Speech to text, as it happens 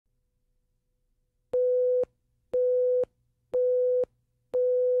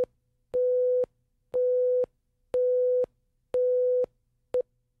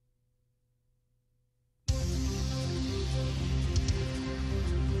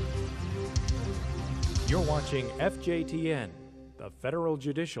You're watching FJTN, the Federal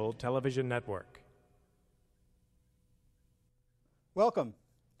Judicial Television Network. Welcome.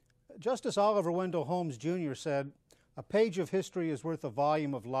 Justice Oliver Wendell Holmes Jr. said, "A page of history is worth a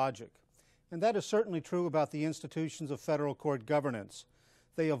volume of logic." And that is certainly true about the institutions of federal court governance.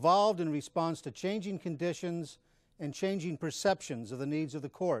 They evolved in response to changing conditions and changing perceptions of the needs of the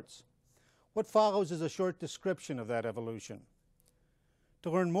courts. What follows is a short description of that evolution. To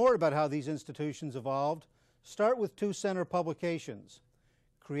learn more about how these institutions evolved, start with two center publications,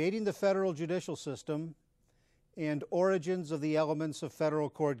 Creating the Federal Judicial System and Origins of the Elements of Federal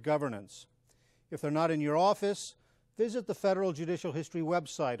Court Governance. If they're not in your office, visit the Federal Judicial History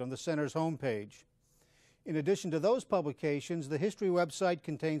website on the Center's homepage. In addition to those publications, the History website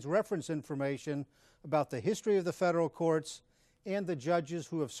contains reference information about the history of the federal courts and the judges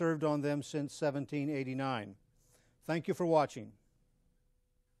who have served on them since 1789. Thank you for watching.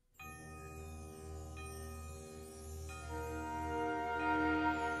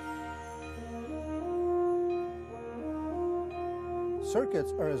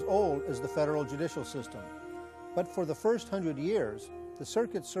 Circuits are as old as the federal judicial system, but for the first 100 years, the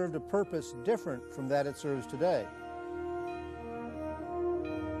circuit served a purpose different from that it serves today.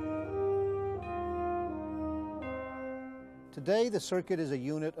 Today, the circuit is a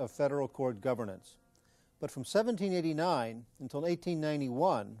unit of federal court governance, but from 1789 until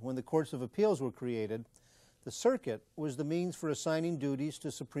 1891, when the courts of appeals were created, the circuit was the means for assigning duties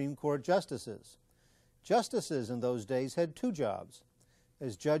to Supreme Court justices. Justices in those days had two jobs: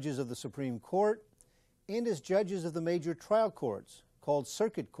 as judges of the Supreme Court and as judges of the major trial courts, called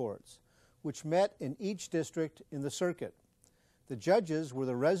circuit courts, which met in each district in the circuit. The judges were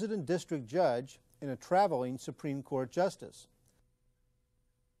the resident district judge and a traveling Supreme Court justice.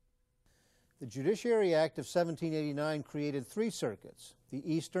 The Judiciary Act of 1789 created three circuits, the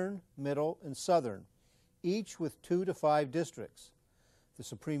Eastern, Middle, and Southern, each with 2 to 5 districts. The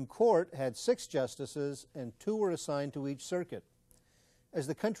Supreme Court had 6 justices and 2 were assigned to each circuit. As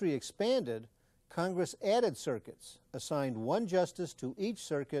the country expanded, Congress added circuits, assigned 1 justice to each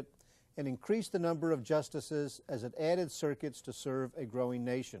circuit, and increased the number of justices as it added circuits to serve a growing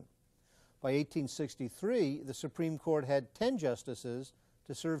nation. By 1863, the Supreme Court had 10 justices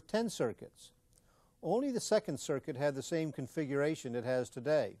to serve 10 circuits. Only the Second Circuit had the same configuration it has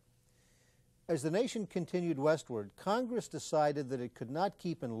today. As the nation continued westward, Congress decided that it could not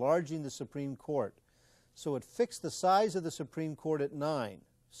keep enlarging the Supreme Court, so it fixed the size of the Supreme Court at 9,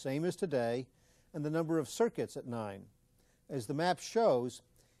 same as today, and the number of circuits at 9. As the map shows,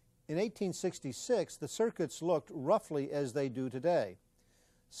 in 1866, the circuits looked roughly as they do today.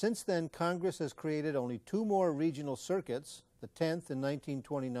 Since then, Congress has created only 2 more regional circuits, the 10th in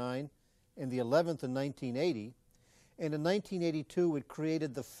 1929 and the 11th in 1980, and in 1982 it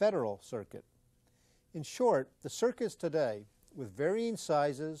created the Federal Circuit. In short, the circuits today, with varying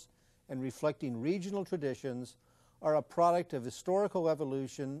sizes and reflecting regional traditions, are a product of historical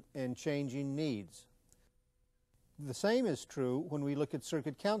evolution and changing needs. The same is true when we look at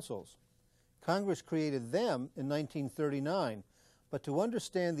circuit councils. Congress created them in 1939, but to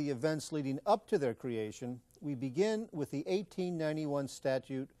understand the events leading up to their creation, we begin with the 1891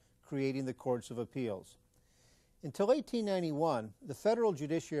 statute creating the Courts of Appeals. Until 1891, the federal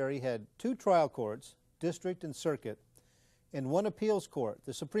judiciary had 2 trial courts, district and circuit, and 1 appeals court,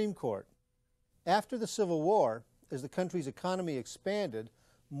 the Supreme Court. After the Civil War, as the country's economy expanded,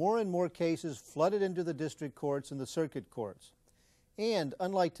 more and more cases flooded into the district courts and the circuit courts. And,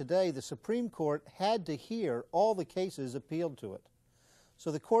 unlike today, the Supreme Court had to hear all the cases appealed to it. So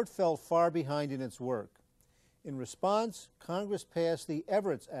the court fell far behind in its work. In response, Congress passed the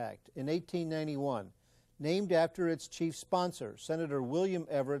Everett's Act in 1891, named after its chief sponsor, Senator William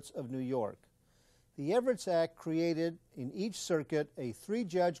Everett of New York. The Everett's Act created in each circuit a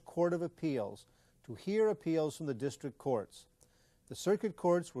 3-judge court of appeals to hear appeals from the district courts. The circuit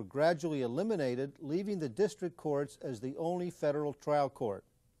courts were gradually eliminated, leaving the district courts as the only federal trial court.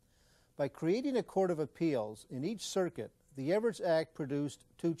 By creating a court of appeals in each circuit, the Everett's Act produced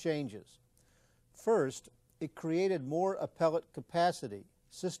 2 changes. First, it created more appellate capacity,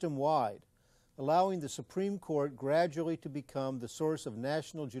 system-wide, allowing the Supreme Court gradually to become the source of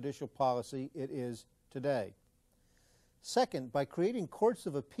national judicial policy it is today. Second, by creating courts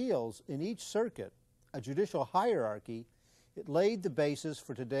of appeals in each circuit, a judicial hierarchy, it laid the basis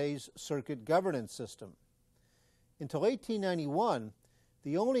for today's circuit governance system. Until 1891,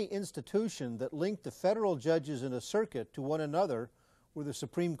 the only institution that linked the federal judges in a circuit to one another were the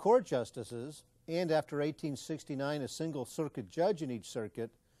Supreme Court justices, and after 1869 a single circuit judge in each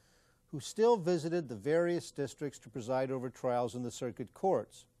circuit, who still visited the various districts to preside over trials in the circuit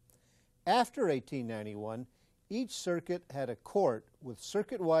courts. After 1891, each circuit had a court with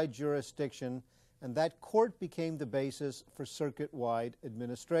circuit-wide jurisdiction, and that court became the basis for circuit-wide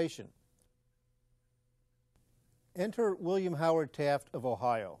administration. Enter William Howard Taft of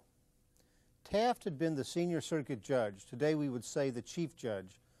Ohio. Taft had been the senior circuit judge, today we would say the chief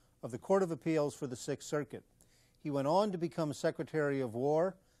judge, of the Court of Appeals for the Sixth Circuit. He went on to become Secretary of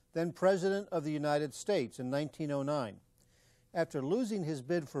War, then President of the United States in 1909. After losing his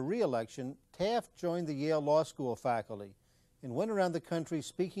bid for re-election, Taft joined the Yale Law School faculty and went around the country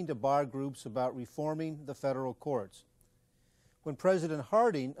speaking to bar groups about reforming the federal courts. When President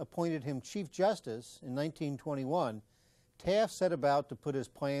Harding appointed him Chief Justice in 1921, Taft set about to put his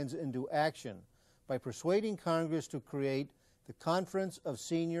plans into action by persuading Congress to create the Conference of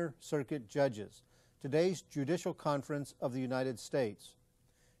Senior Circuit Judges, today's Judicial Conference of the United States.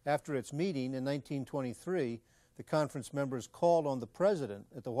 After its meeting in 1923, the conference members called on the President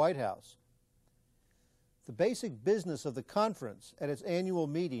at the White House. The basic business of the conference at its annual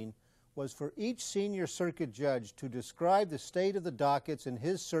meeting was for each senior circuit judge to describe the state of the dockets in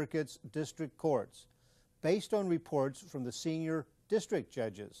his circuit's district courts, based on reports from the senior district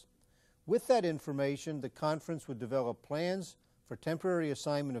judges. With that information, the conference would develop plans for temporary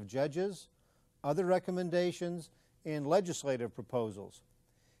assignment of judges, other recommendations, and legislative proposals.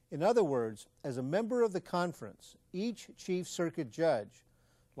 In other words, as a member of the conference, each chief circuit judge,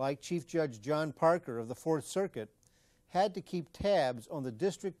 like Chief Judge John Parker of the Fourth Circuit, had to keep tabs on the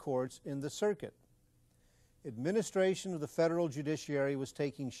district courts in the circuit. Administration of the federal judiciary was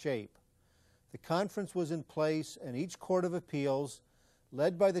taking shape. The conference was in place, and each court of appeals,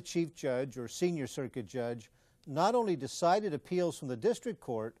 led by the chief judge or senior circuit judge, not only decided appeals from the district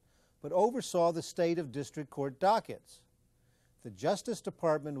court, but oversaw the state of district court dockets. The Justice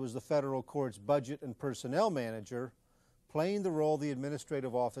Department was the federal court's budget and personnel manager, playing the role the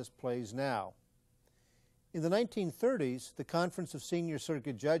administrative office plays now. In the 1930s, the Conference of Senior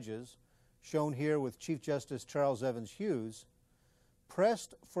Circuit Judges, shown here with Chief Justice Charles Evans Hughes,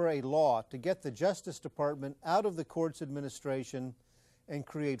 pressed for a law to get the Justice Department out of the court's administration and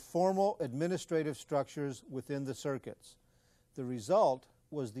create formal administrative structures within the circuits. The result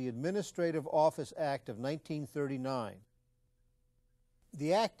was the Administrative Office Act of 1939.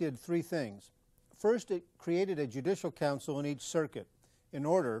 The act did three things. First, it created a judicial council in each circuit in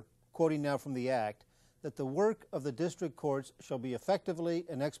order, quoting now from the act, that the work of the district courts shall be effectively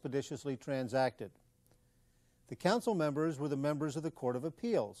and expeditiously transacted. The council members were the members of the Court of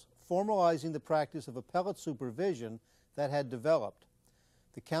Appeals, formalizing the practice of appellate supervision that had developed.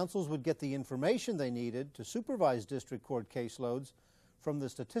 The councils would get the information they needed to supervise district court caseloads from the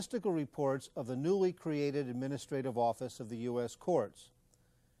statistical reports of the newly created Administrative Office of the U.S. Courts.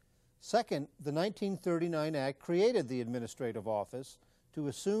 Second, the 1939 Act created the Administrative Office to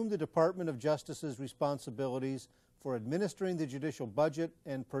assume the Department of Justice's responsibilities for administering the judicial budget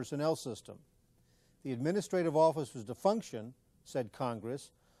and personnel system. The Administrative Office was to function, said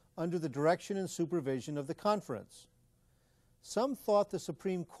Congress, under the direction and supervision of the conference. Some thought the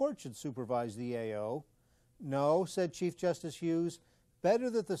Supreme Court should supervise the AO. No, said Chief Justice Hughes,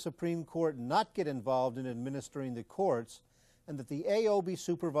 better that the Supreme Court not get involved in administering the courts and that the AO be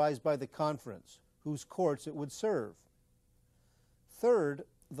supervised by the conference, whose courts it would serve. Third,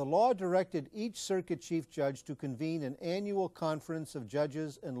 the law directed each circuit chief judge to convene an annual conference of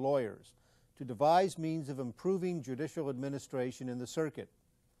judges and lawyers to devise means of improving judicial administration in the circuit.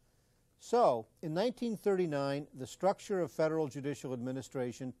 So, in 1939, the structure of federal judicial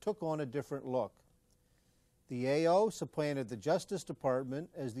administration took on a different look. The AO supplanted the Justice Department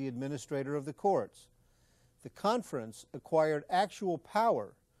as the administrator of the courts. The conference acquired actual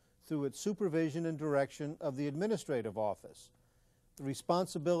power through its supervision and direction of the Administrative Office. The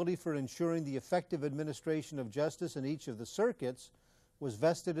responsibility for ensuring the effective administration of justice in each of the circuits was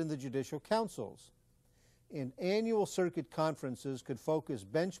vested in the judicial councils. And annual circuit conferences could focus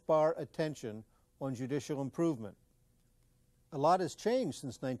bench bar attention on judicial improvement. A lot has changed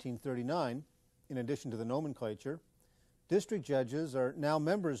since 1939, in addition to the nomenclature. District judges are now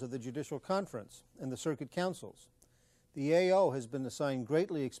members of the Judicial Conference and the circuit councils. The AO has been assigned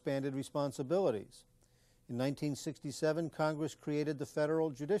greatly expanded responsibilities. In 1967, Congress created the Federal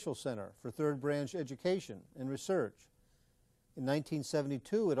Judicial Center for third branch education and research. In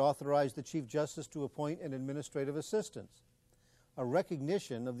 1972, it authorized the Chief Justice to appoint an administrative assistant, a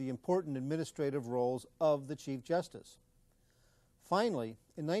recognition of the important administrative roles of the Chief Justice. Finally,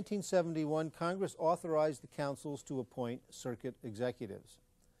 in 1971, Congress authorized the councils to appoint circuit executives.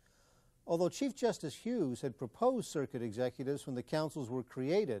 Although Chief Justice Hughes had proposed circuit executives when the councils were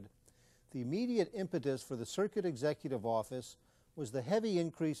created, the immediate impetus for the Circuit Executive Office was the heavy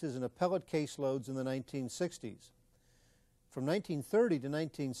increases in appellate caseloads in the 1960s. From 1930 to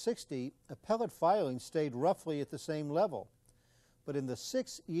 1960, appellate filings stayed roughly at the same level. But in the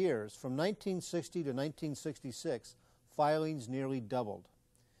 6 years, from 1960 to 1966, filings nearly doubled.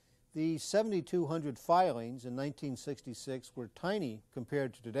 These 7,200 filings in 1966 were tiny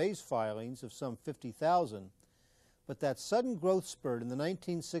compared to today's filings of some 50,000, but that sudden growth spurt in the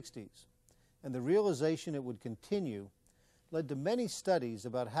 1960s and the realization it would continue led to many studies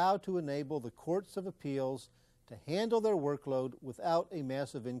about how to enable the courts of appeals to handle their workload without a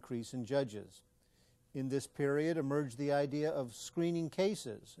massive increase in judges. In this period emerged the idea of screening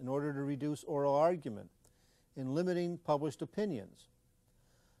cases in order to reduce oral argument and limiting published opinions.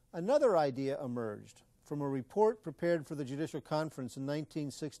 Another idea emerged from a report prepared for the Judicial Conference in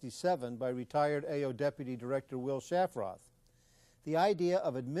 1967 by retired AO Deputy Director Will Shafroth, the idea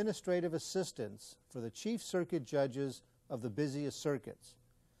of administrative assistants for the Chief Circuit judges of the busiest circuits,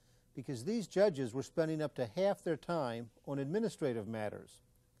 because these judges were spending up to half their time on administrative matters.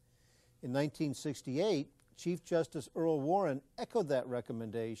 In 1968, Chief Justice Earl Warren echoed that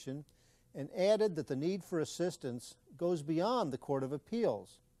recommendation and added that the need for assistance goes beyond the Court of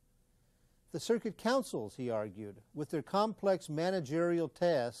Appeals. The circuit councils, he argued, with their complex managerial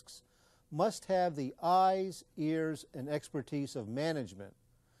tasks, must have the eyes, ears, and expertise of management,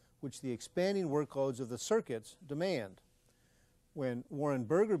 which the expanding workloads of the circuits demand. When Warren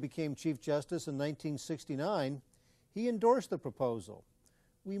Burger became Chief Justice in 1969, he endorsed the proposal.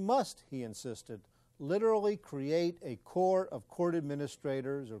 We must, he insisted, literally create a corps of court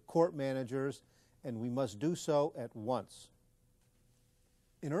administrators or court managers, and we must do so at once.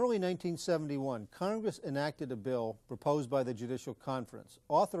 In early 1971, Congress enacted a bill proposed by the Judicial Conference,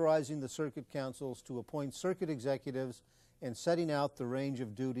 authorizing the circuit councils to appoint circuit executives and setting out the range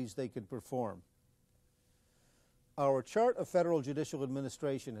of duties they could perform. Our chart of federal judicial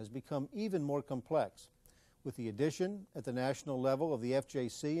administration has become even more complex, with the addition at the national level of the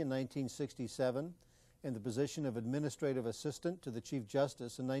FJC in 1967 and the position of administrative assistant to the Chief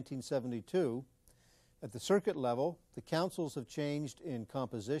Justice in 1972. At the circuit level, the councils have changed in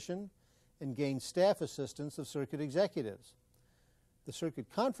composition and gained staff assistants of circuit executives. The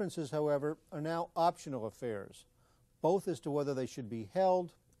circuit conferences, however, are now optional affairs, both as to whether they should be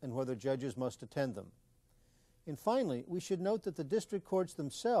held and whether judges must attend them. And finally, we should note that the district courts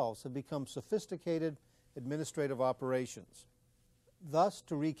themselves have become sophisticated administrative operations. Thus,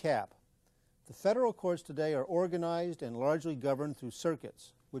 to recap, the federal courts today are organized and largely governed through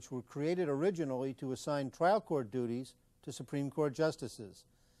circuits, which were created originally to assign trial court duties to Supreme Court justices.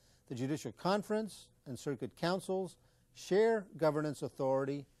 The Judicial Conference and circuit councils share governance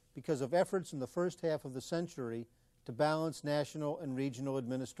authority because of efforts in the first half of the century to balance national and regional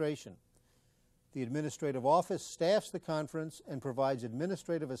administration. The administrative office staffs the conference and provides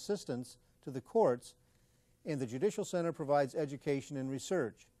administrative assistance to the courts, and the Judicial Center provides education and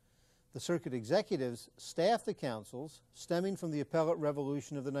research. The circuit executives staff the councils, stemming from the appellate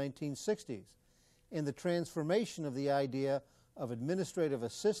revolution of the 1960s, and the transformation of the idea of administrative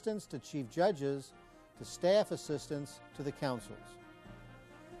assistants to chief judges to staff assistants to the councils.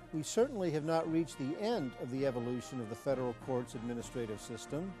 We certainly have not reached the end of the evolution of the federal court's administrative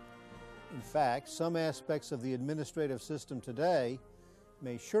system. In fact, some aspects of the administrative system today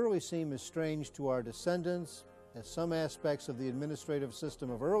may surely seem as strange to our descendants as some aspects of the administrative system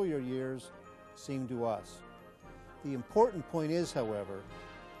of earlier years seem to us. The important point is, however,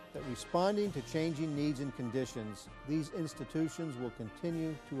 that responding to changing needs and conditions, these institutions will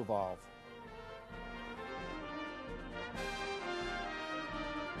continue to evolve.